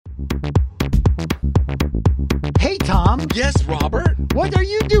Hey, Tom. Yes, Robert? What are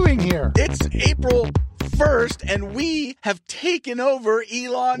you doing here? It's April 1st, and we have taken over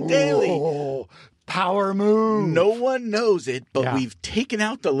Elon Daily. Oh, power move. No one knows it, but Yeah. we've taken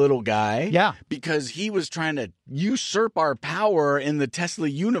out the little guy. Yeah. Because he was trying to usurp our power in the Tesla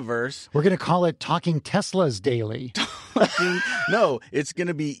universe. We're going to call it Talking Teslas Daily. No, it's going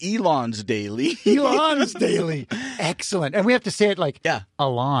to be Elon's Daily. Elon's Daily. Excellent. And we have to say it like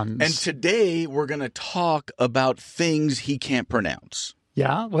Elon's. And today we're going to talk about things he can't pronounce.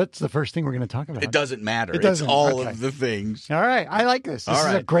 Yeah? What's the first thing we're going to talk about? It doesn't matter. It doesn't. It's all Okay. of the things. All right. I like this. This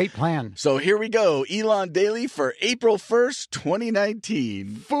is a great plan. So here we go. Elon Daily for April 1st,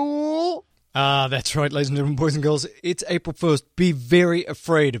 2019. Fool. That's right, ladies and gentlemen, boys and girls. It's April 1st. Be very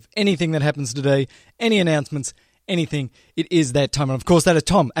afraid of anything that happens today, any announcements, anything. It is that time. And of course, that is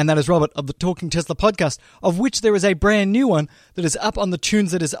Tom, and that is Robert of the Talking Tesla podcast, of which there is a brand new one that is up on the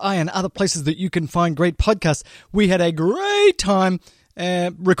Tunes That Is I and other places that you can find great podcasts. We had a great time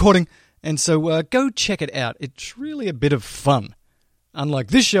recording, and so go check it out. It's really a bit of fun. Unlike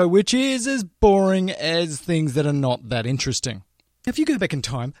this show, which is as boring as things that are not that interesting. If you go back in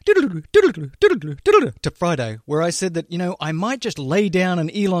time to Friday, where I said that, I might just lay down an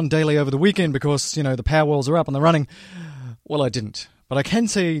Elon Daily over the weekend because, the Powerwalls are up and they're running. Well, I didn't. But I can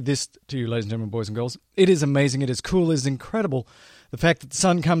say this to you, ladies and gentlemen, boys and girls. It is amazing. It is cool. It is incredible. The fact that the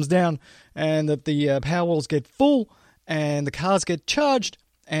sun comes down and that the Powerwalls get full and the cars get charged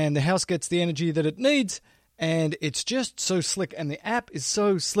and the house gets the energy that it needs. And it's just so slick, and the app is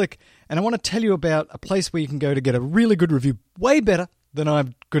so slick. And I want to tell you about a place where you can go to get a really good review, way better than I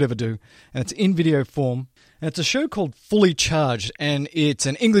could ever do. And it's in video form. And it's a show called Fully Charged, and it's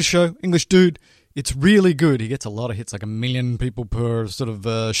an English show, English dude. It's really good. He gets a lot of hits, like 1 million people per sort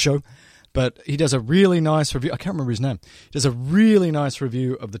of show. But he does a really nice review. I can't remember his name. He does a really nice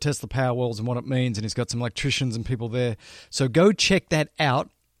review of the Tesla Powerwalls and what it means, and he's got some electricians and people there. So go check that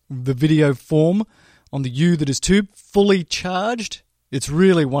out, the video form, on the U that is tube, Fully Charged. It's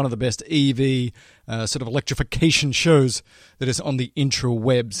really one of the best EV sort of electrification shows that is on the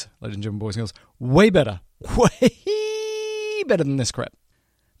intrawebs, ladies and gentlemen, boys and girls. Way better than this crap.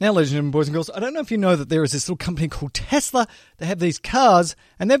 Now, ladies and gentlemen, boys and girls, I don't know if you know that there is this little company called Tesla. They have these cars,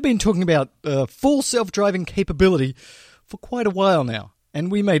 and they've been talking about full self-driving capability for quite a while now. And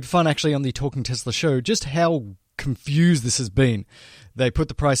we made fun, actually, on the Talking Tesla show, just how confused this has been. They put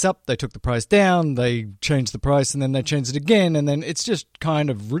the price up, they took the price down, they changed the price, and then they changed it again, and then it's just kind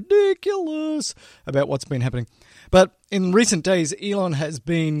of ridiculous about what's been happening. But in recent days, Elon has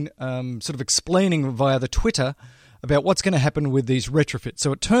been sort of explaining via the Twitter about what's going to happen with these retrofits.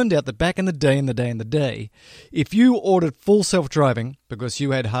 So it turned out that back in the day, if you ordered full self-driving, because you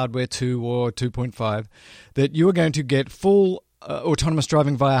had hardware 2 or 2.5, that you were going to get full autonomous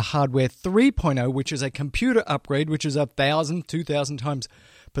driving via hardware 3.0, which is a computer upgrade, which is 1,000, 2,000 times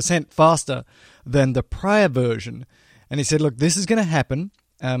 % faster than the prior version. And he said, look, this is going to happen.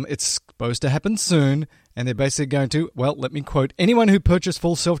 It's supposed to happen soon. And they're basically going to, well, let me quote, anyone who purchased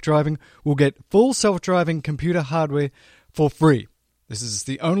full self-driving will get full self-driving computer hardware for free. This is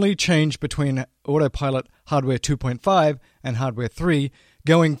the only change between Autopilot Hardware 2.5 and Hardware 3.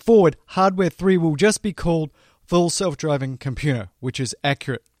 Going forward, Hardware 3 will just be called Full Self-Driving Computer, which is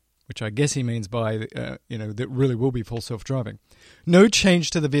accurate, which I guess he means by, that really will be full self-driving. No change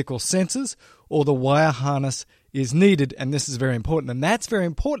to the vehicle sensors or the wire harness is needed, and this is very important. And that's very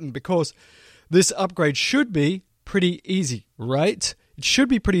important because this upgrade should be pretty easy, right? It should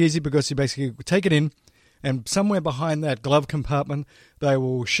be pretty easy because you basically take it in, and somewhere behind that glove compartment, they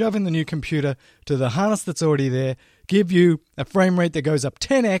will shove in the new computer to the harness that's already there, give you a frame rate that goes up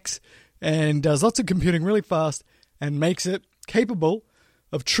 10x, and does lots of computing really fast, and makes it capable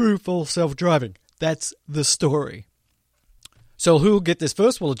of true full self-driving. That's the story. So who will get this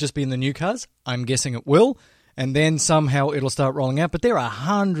first? Will it just be in the new cars? I'm guessing it will. And then somehow it'll start rolling out. But there are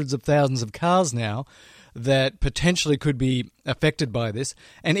hundreds of thousands of cars now that potentially could be affected by this.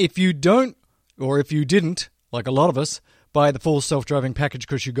 And if you don't, or if you didn't, like a lot of us, buy the full self-driving package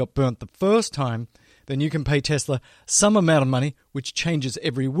because you got burnt the first time, then you can pay Tesla some amount of money, which changes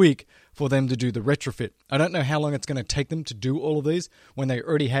every week, for them to do the retrofit. I don't know how long it's going to take them to do all of these when they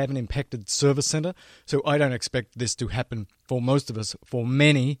already have an impacted service center, so I don't expect this to happen for most of us for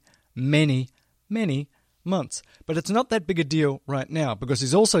many, many, many months. But it's not that big a deal right now, because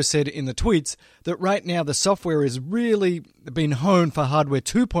he's also said in the tweets that right now the software is really been honed for hardware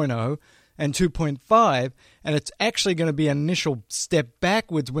 2.0 and 2.5, and it's actually going to be an initial step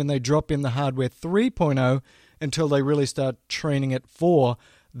backwards when they drop in the hardware 3.0 until they really start training it for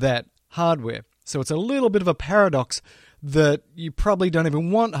that hardware. So it's a little bit of a paradox that you probably don't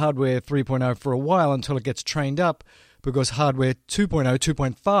even want hardware 3.0 for a while until it gets trained up, because hardware 2.0,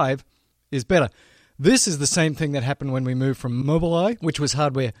 2.5 is better. This is the same thing that happened when we moved from Mobileye, which was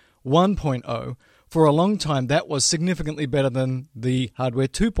hardware 1.0. For a long time, that was significantly better than the hardware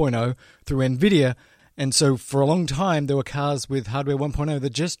 2.0 through NVIDIA. And so for a long time, there were cars with hardware 1.0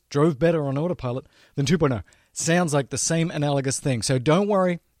 that just drove better on autopilot than 2.0. Sounds like the same analogous thing. So don't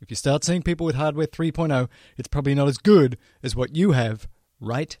worry. If you start seeing people with hardware 3.0, it's probably not as good as what you have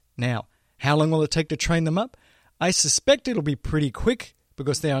right now. How long will it take to train them up? I suspect it'll be pretty quick,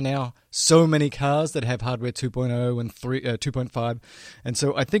 because there are now so many cars that have hardware 2.0 and 2.5. And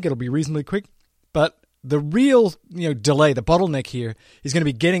so I think it'll be reasonably quick. But the real delay, the bottleneck here, is going to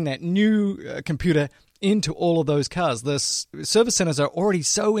be getting that new computer into all of those cars. The service centers are already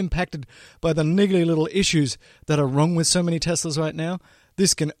so impacted by the niggly little issues that are wrong with so many Teslas right now.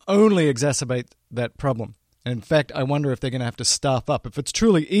 This can only exacerbate that problem. And in fact, I wonder if they're going to have to staff up. If it's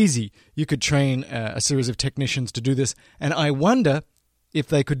truly easy, you could train a series of technicians to do this. And I wonder if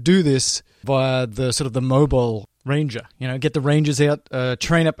they could do this via the sort of the mobile Ranger. Get the Rangers out,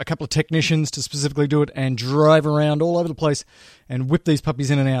 train up a couple of technicians to specifically do it, and drive around all over the place and whip these puppies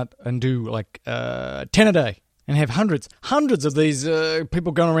in and out and do like 10 a day. And have hundreds of these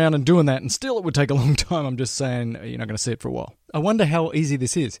people going around and doing that, and still it would take a long time. I'm just saying you're not going to see it for a while. I wonder how easy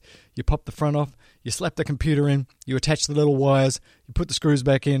this is. You pop the front off, you slap the computer in, you attach the little wires, you put the screws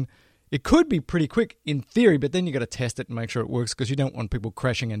back in. It could be pretty quick in theory, but then you got to test it and make sure it works, because you don't want people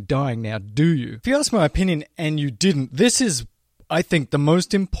crashing and dying now, do you? If you ask my opinion and you didn't, this is, I think, the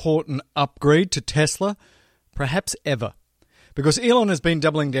most important upgrade to Tesla perhaps ever. Because Elon has been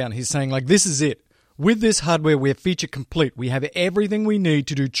doubling down. He's saying, like, this is it. With this hardware, we're feature complete. We have everything we need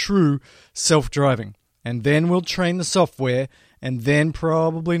to do true self-driving. And then we'll train the software, and then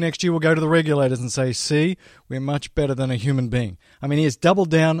probably next year we'll go to the regulators and say, see, we're much better than a human being. I mean, he has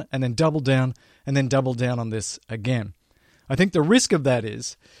doubled down and then doubled down and then doubled down on this again. I think the risk of that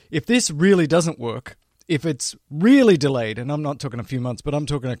is, if this really doesn't work, if it's really delayed, and I'm not talking a few months, but I'm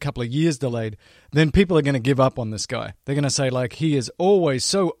talking a couple of years delayed, then people are going to give up on this guy. They're going to say, like, he is always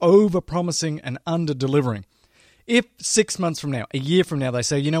so over-promising and under-delivering. If 6 months from now, a year from now, they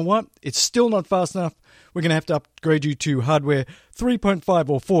say, you know what, it's still not fast enough, we're going to have to upgrade you to hardware 3.5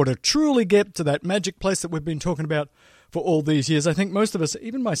 or 4 to truly get to that magic place that we've been talking about for all these years, I think most of us,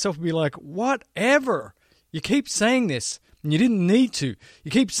 even myself, would be like, whatever. You keep saying this, and you didn't need to.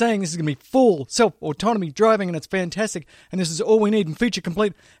 You keep saying this is going to be full self-autonomy driving, and it's fantastic, and this is all we need and feature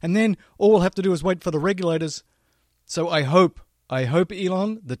complete, and then all we'll have to do is wait for the regulators. So I hope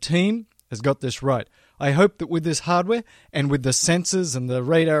Elon, the team, has got this right. I hope that with this hardware and with the sensors and the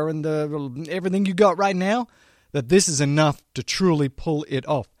radar and the everything you got right now, that this is enough to truly pull it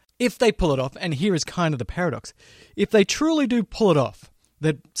off. If they pull it off, and here is kind of the paradox, if they truly do pull it off,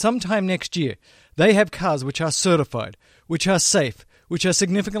 that sometime next year they have cars which are certified, which are safe, which are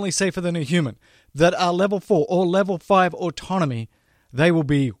significantly safer than a human, that are level 4 or level 5 autonomy, they will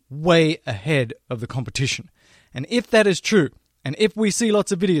be way ahead of the competition. And if that is true, and if we see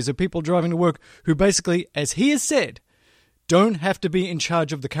lots of videos of people driving to work who basically, as he has said, don't have to be in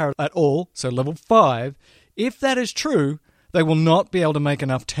charge of the car at all, so level 5, if that is true, they will not be able to make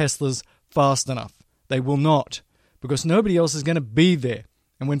enough Teslas fast enough. They will not, because nobody else is going to be there.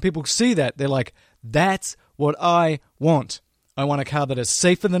 And when people see that, they're like, that's what I want. I want a car that is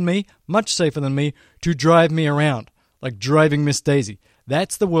safer than me, much safer than me, to drive me around, like driving Miss Daisy.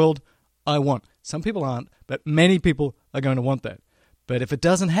 That's the world I want. Some people aren't, but many people are going to want that. But if it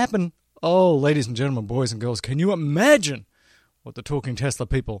doesn't happen, oh, ladies and gentlemen, boys and girls, can you imagine what the Talking Tesla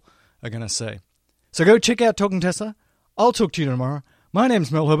people are going to say? So go check out Talking Tesla. I'll talk to you tomorrow. My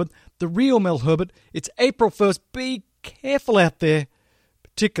name's Mel Herbert, the real Mel Herbert. It's April 1st. Be careful out there,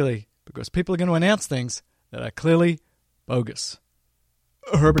 particularly because people are going to announce things that are clearly bogus.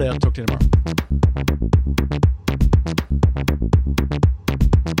 Herbert out. Talk to you tomorrow.